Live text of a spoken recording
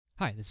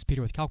Hi, this is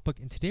Peter with CalcBook,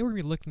 and today we're going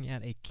to be looking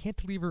at a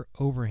cantilever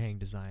overhang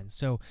design.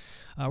 So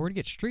we're going to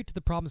get straight to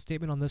the problem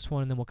statement on this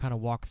one, and then we'll kind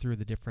of walk through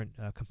the different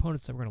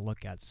components that we're going to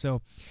look at.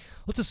 So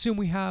let's assume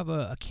we have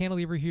a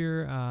cantilever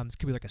here. This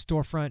could be like a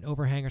storefront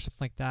overhang or something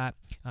like that.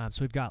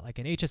 So we've got like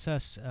an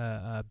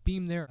HSS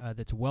beam there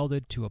that's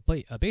welded to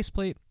a base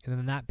plate, and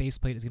then that base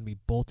plate is going to be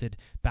bolted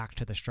back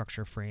to the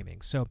structure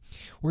framing. So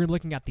we're going to be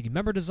looking at the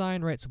member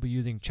design, right? So we'll be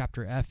using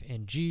chapter F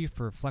and G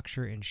for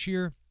flexure and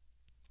shear.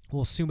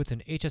 We'll assume it's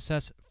an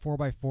HSS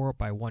 4x4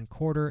 by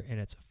 1/4 and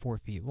it's 4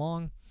 feet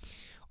long.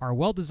 Our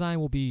weld design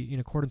will be in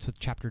accordance with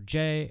chapter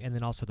J and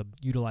then also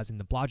utilizing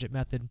the Blodgett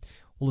method.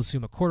 We'll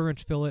assume a 1/4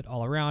 inch fillet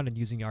all around and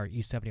using our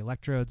E70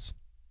 electrodes.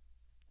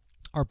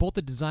 Our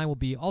bolted design will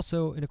be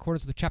also in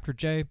accordance with chapter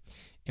J,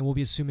 and we'll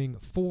be assuming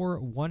 4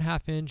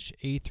 1/2 inch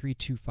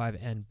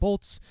A325N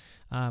bolts,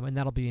 and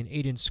that'll be an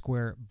 8-inch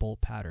square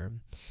bolt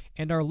pattern.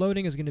 And our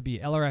loading is going to be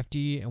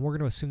LRFD, and we're going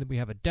to assume that we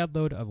have a dead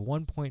load of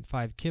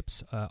 1.5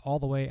 kips all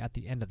the way at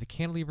the end of the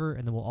cantilever,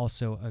 and then we'll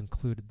also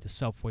include the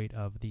self-weight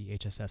of the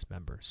HSS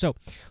member. So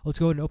let's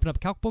go ahead and open up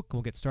CalcBook, and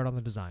we'll get started on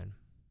the design.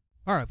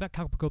 All right, I've got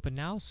CalcBook open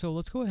now, so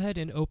let's go ahead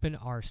and open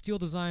our steel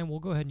design.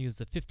 We'll go ahead and use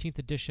the 15th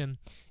edition,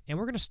 and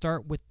we're going to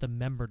start with the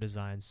member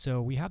design.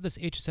 So we have this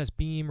HSS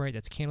beam, right,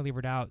 that's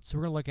cantilevered out. So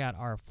we're going to look at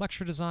our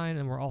flexure design,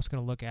 and we're also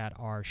going to look at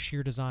our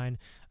shear design.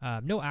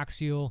 No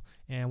axial,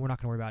 and we're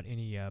not going to worry about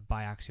any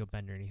biaxial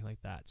bend or anything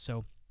like that.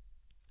 So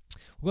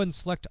we'll go ahead and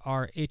select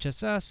our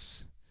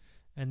HSS,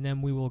 and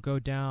then we will go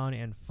down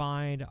and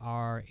find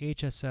our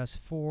HSS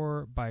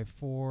 4x4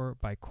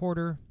 by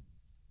 1/4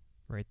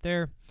 right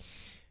there.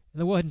 And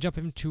then we'll go ahead and jump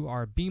into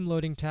our beam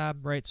loading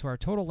tab, right? So our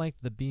total length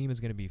of the beam is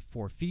going to be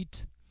 4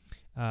 feet.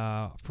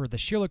 For the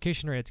shear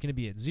location, right, it's going to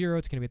be at 0.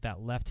 It's going to be at that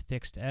left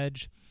fixed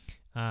edge.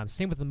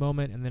 Same with the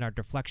moment, and then our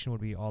deflection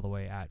would be all the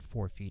way at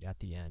 4 feet at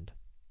the end.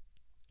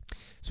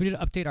 So we need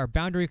to update our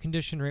boundary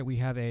condition, right? We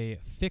have a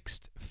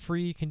fixed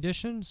free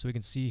condition. So we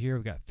can see here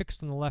we've got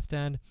fixed on the left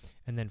end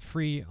and then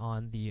free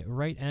on the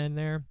right end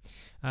there.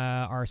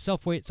 Our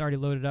self-weight's already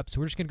loaded up,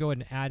 so we're just going to go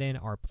ahead and add in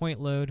our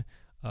point load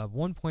of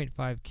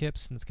 1.5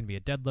 kips, and that's going to be a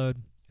dead load,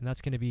 and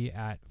that's going to be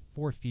at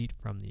 4 feet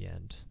from the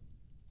end.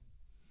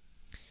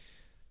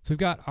 So we've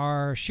got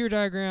our shear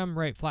diagram,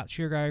 right, flat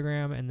shear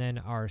diagram, and then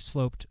our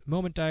sloped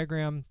moment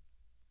diagram,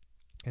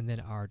 and then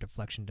our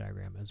deflection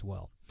diagram as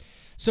well.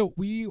 So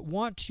we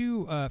want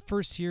to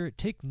first here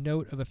take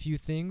note of a few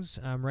things,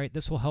 right?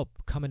 This will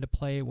help come into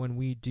play when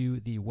we do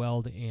the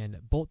weld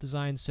and bolt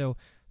design. So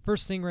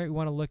first thing, right, we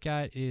want to look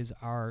at is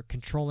our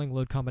controlling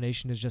load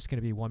combination is just going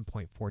to be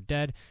 1.4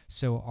 dead.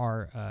 So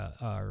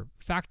our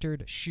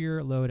factored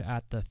shear load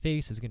at the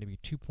face is going to be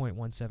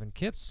 2.17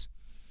 kips.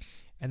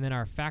 And then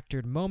our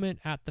factored moment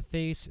at the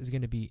face is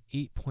going to be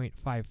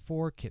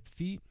 8.54 kip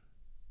feet.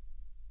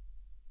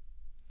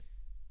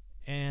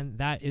 And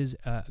that is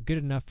good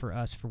enough for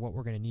us for what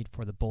we're going to need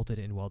for the bolted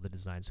and welded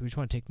design. So we just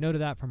want to take note of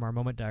that from our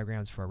moment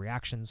diagrams for our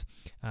reactions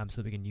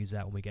so that we can use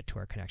that when we get to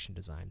our connection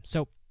design.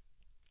 So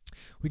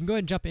we can go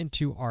ahead and jump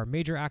into our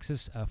major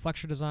axis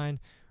flexure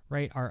design,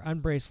 right? Our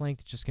unbraced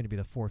length is just going to be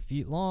the 4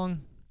 feet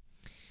long.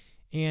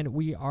 And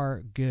we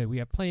are good. We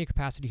have plenty of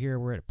capacity here.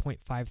 We're at a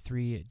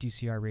 0.53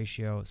 DCR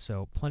ratio,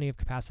 so plenty of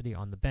capacity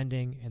on the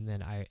bending, and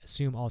then I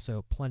assume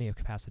also plenty of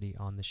capacity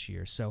on the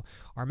shear. So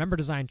our member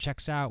design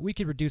checks out. We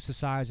could reduce the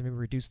size or maybe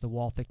reduce the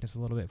wall thickness a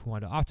little bit if we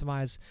wanted to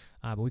optimize,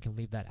 but we can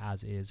leave that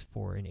as is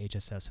for an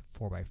HSS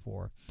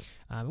 4x4.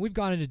 We've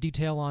gone into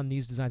detail on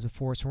these designs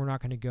before, so we're not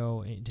going to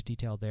go into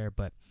detail there,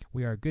 but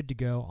we are good to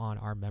go on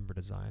our member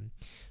design.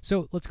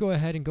 So let's go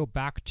ahead and go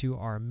back to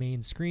our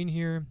main screen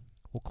here.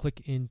 We'll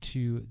click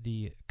into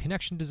the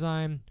connection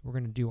design. We're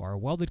going to do our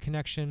welded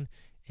connection,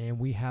 and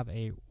we have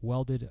a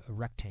welded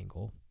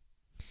rectangle.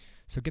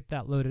 So get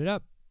that loaded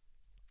up.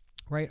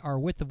 Right, our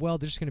width of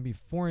weld is just going to be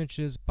 4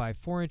 inches by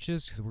 4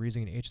 inches because we're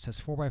using an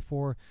HSS 4x4.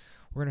 We're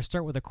going to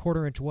start with a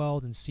 1/4 inch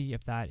weld and see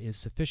if that is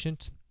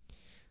sufficient.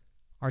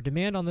 Our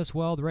demand on this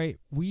weld, right,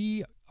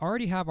 we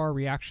already have our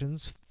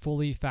reactions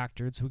fully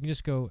factored, so we can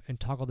just go and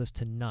toggle this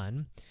to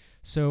none.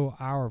 So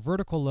our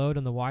vertical load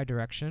in the Y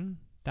direction,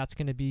 that's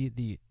going to be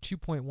the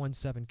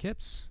 2.17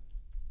 kips.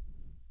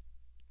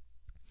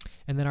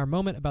 And then our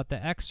moment about the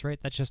X, right,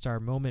 that's just our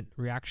moment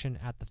reaction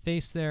at the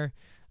face there.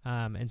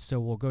 And so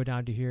we'll go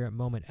down to here at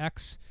moment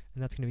X,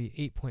 and that's going to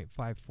be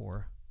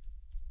 8.54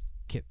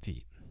 kip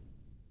feet.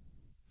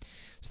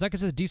 So that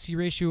gives us a DC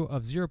ratio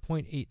of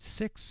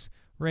 0.86.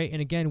 Right,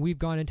 and again, we've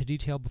gone into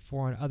detail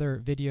before on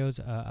other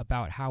videos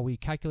about how we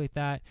calculate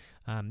that,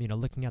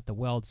 looking at the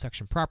weld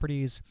section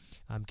properties,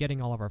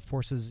 getting all of our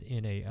forces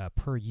in a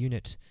per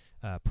unit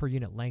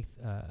length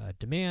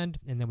demand,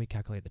 and then we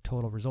calculate the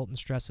total resultant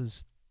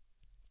stresses,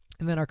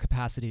 and then our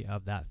capacity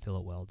of that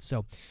fillet weld.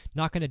 So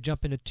not going to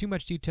jump into too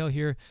much detail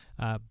here,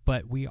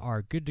 but we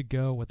are good to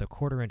go with a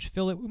 1/4 inch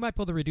fillet. We might be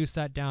able to reduce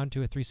that down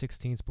to a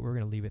 3/16, but we're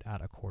going to leave it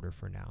at a 1/4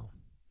 for now.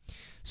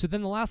 So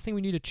then the last thing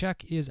we need to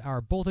check is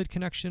our bolted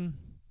connection.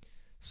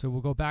 So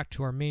we'll go back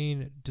to our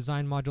main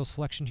design module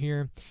selection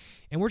here,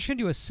 and we're just going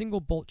to do a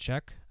single bolt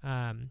check.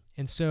 And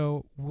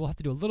so we'll have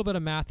to do a little bit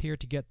of math here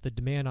to get the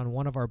demand on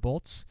one of our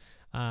bolts.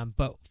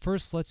 But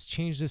first, let's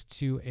change this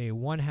to a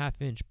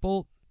 1/2 inch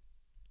bolt.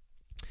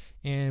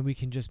 And we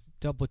can just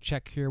double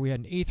check here. We had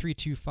an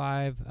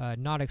A325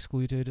 not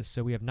excluded,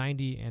 so we have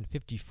 90 and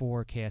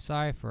 54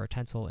 KSI for our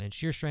tensile and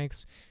shear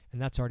strengths,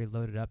 and that's already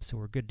loaded up, so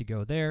we're good to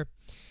go there.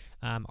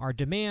 Our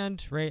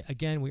demand, right,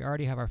 again, we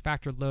already have our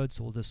factored load,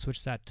 so we'll just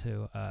switch that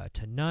to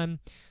none.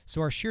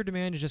 So our shear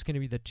demand is just going to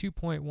be the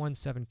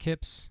 2.17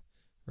 kips,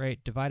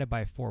 right, divided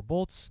by 4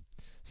 bolts.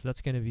 So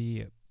that's going to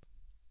be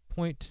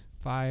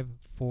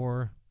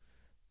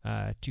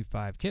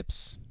 0.5425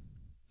 kips.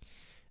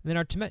 And then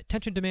our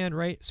tension demand,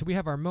 right, so we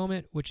have our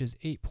moment, which is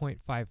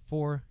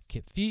 8.54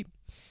 kip feet.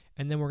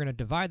 And then we're going to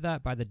divide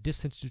that by the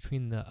distance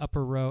between the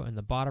upper row and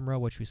the bottom row,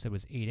 which we said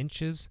was 8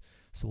 inches.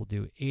 So we'll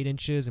do 8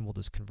 inches, and we'll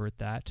just convert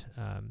that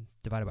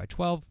divided by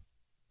 12.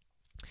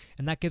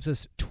 And that gives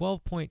us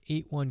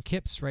 12.81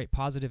 kips, right,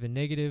 positive and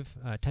negative,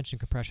 tension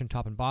compression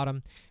top and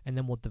bottom. And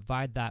then we'll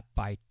divide that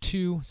by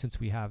 2,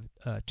 since we have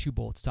 2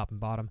 bolts top and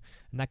bottom.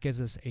 And that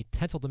gives us a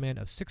tensile demand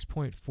of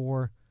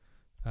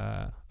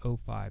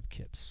 6.405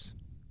 kips.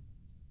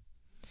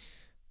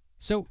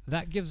 So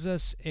that gives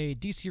us a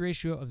DC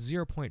ratio of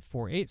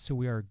 0.48, so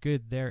we are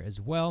good there as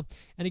well.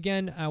 And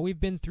again, we've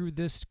been through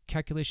this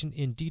calculation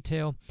in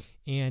detail,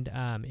 and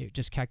it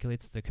just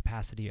calculates the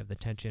capacity of the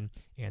tension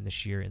and the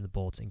shear in the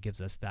bolts and gives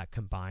us that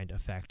combined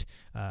effect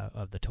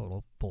of the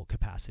total bolt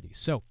capacity.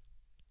 So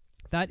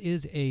that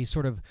is a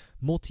sort of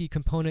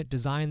multi-component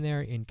design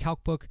there in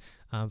CalcBook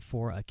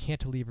for a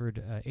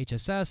cantilevered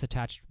HSS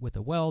attached with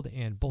a weld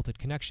and bolted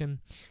connection.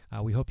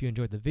 We hope you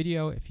enjoyed the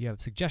video. If you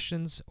have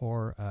suggestions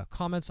or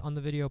comments on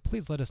the video,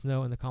 please let us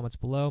know in the comments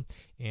below,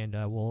 and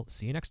we'll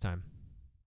see you next time.